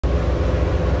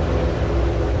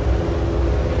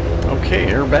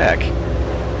Okay, we're back.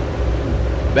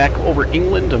 Back over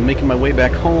England. I'm making my way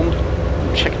back home.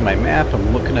 I'm checking my map.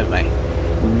 I'm looking at my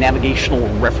navigational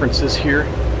references here.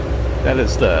 That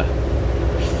is the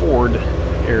Ford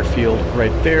airfield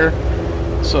right there.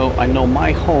 So I know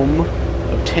my home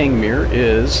of Tangmere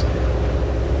is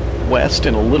west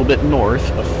and a little bit north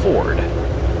of Ford.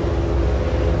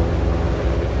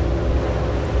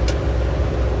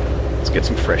 Let's get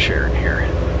some fresh air in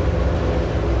here.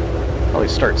 Probably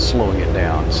start slowing it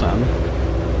down some.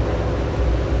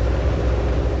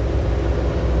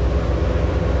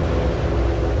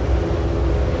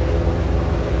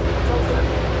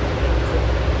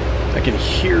 I can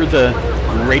hear the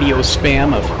radio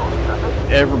spam of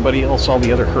everybody else, all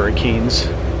the other hurricanes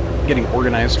getting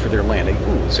organized for their landing.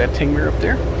 Ooh, is that Tangmere up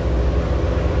there?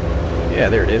 Yeah,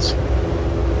 there it is.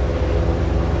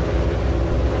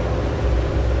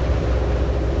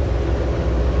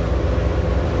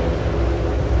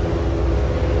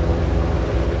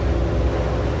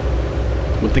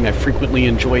 One thing I frequently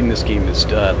enjoy in this game is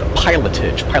the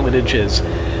pilotage. Pilotage is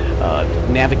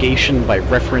navigation by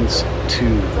reference to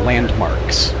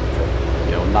landmarks.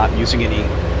 You know, not using any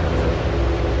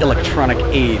electronic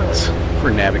aids for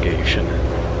navigation.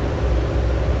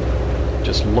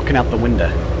 Just looking out the window.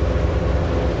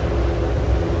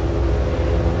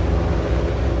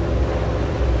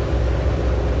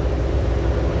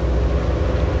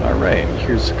 Alright,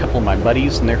 here's a couple of my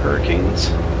buddies and their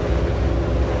hurricanes.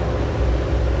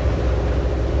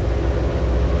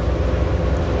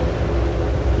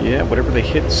 Yeah, whatever they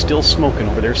hit, still smoking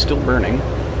over there, still burning.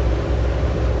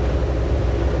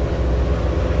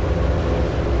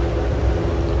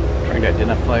 Trying to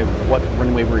identify what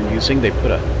runway we're using. They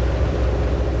put a...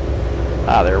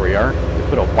 Ah, there we are. They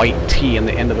put a white T in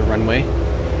the end of the runway.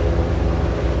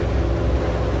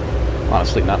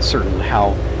 Honestly, not certain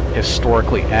how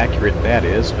historically accurate that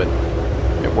is, but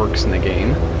it works in the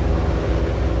game.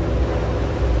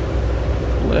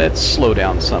 Let's slow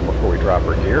down some before we drop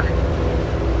our gear.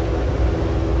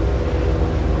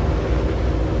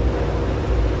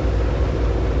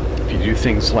 Do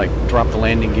things like drop the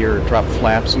landing gear or drop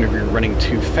flaps whenever you're running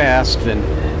too fast, then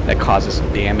that causes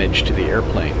damage to the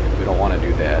airplane. We don't want to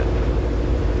do that.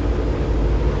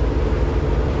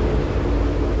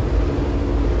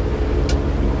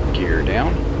 Gear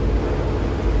down.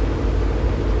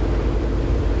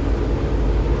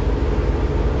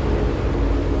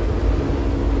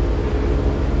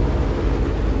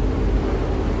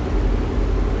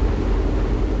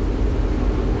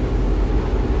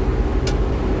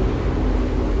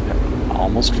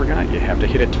 Almost forgot, you have to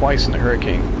hit it twice in the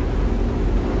hurricane.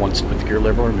 Once to put the gear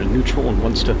lever into neutral and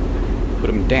once to put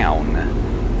them down.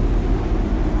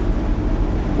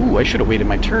 Ooh, I should have waited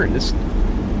my turn.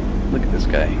 Look at this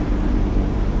guy.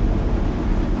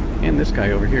 And this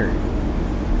guy over here.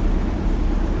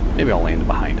 Maybe I'll land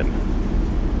behind him.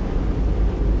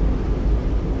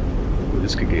 Ooh,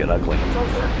 this could get ugly.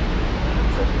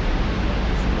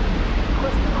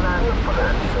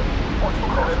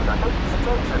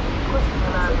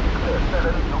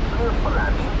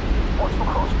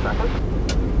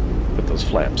 Put those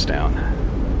flaps down.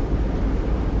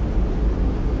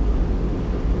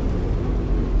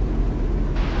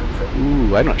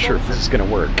 Ooh, I'm not sure if this is going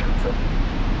to work.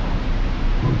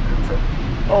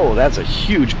 Oh, that's a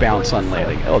huge bounce on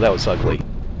landing. Oh, that was ugly.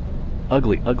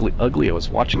 Ugly, ugly, ugly. I was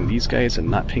watching these guys and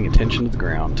not paying attention to the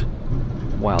ground.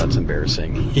 Wow, that's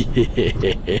embarrassing.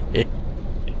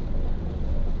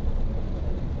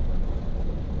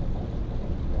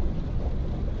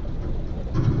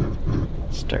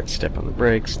 Start stepping on the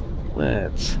brakes.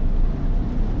 Let's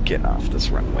get off this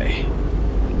runway.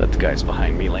 Let the guys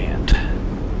behind me land.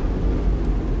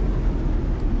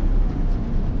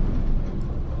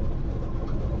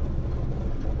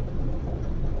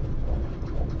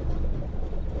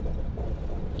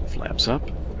 Flaps up.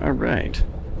 Alright.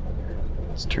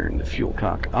 Let's turn the fuel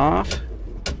cock off.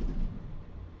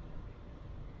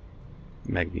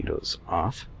 Magnetos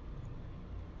off.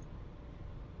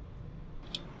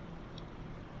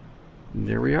 And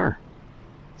there we are.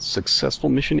 Successful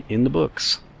mission in the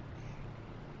books.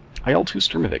 IL-2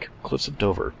 Sturmovik, Cliffs of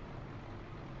Dover.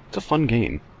 It's a fun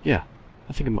game. Yeah,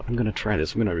 I think I'm going to try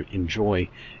this. I'm going to enjoy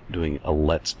doing a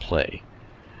Let's Play.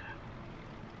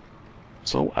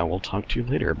 So I will talk to you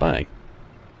later. Bye.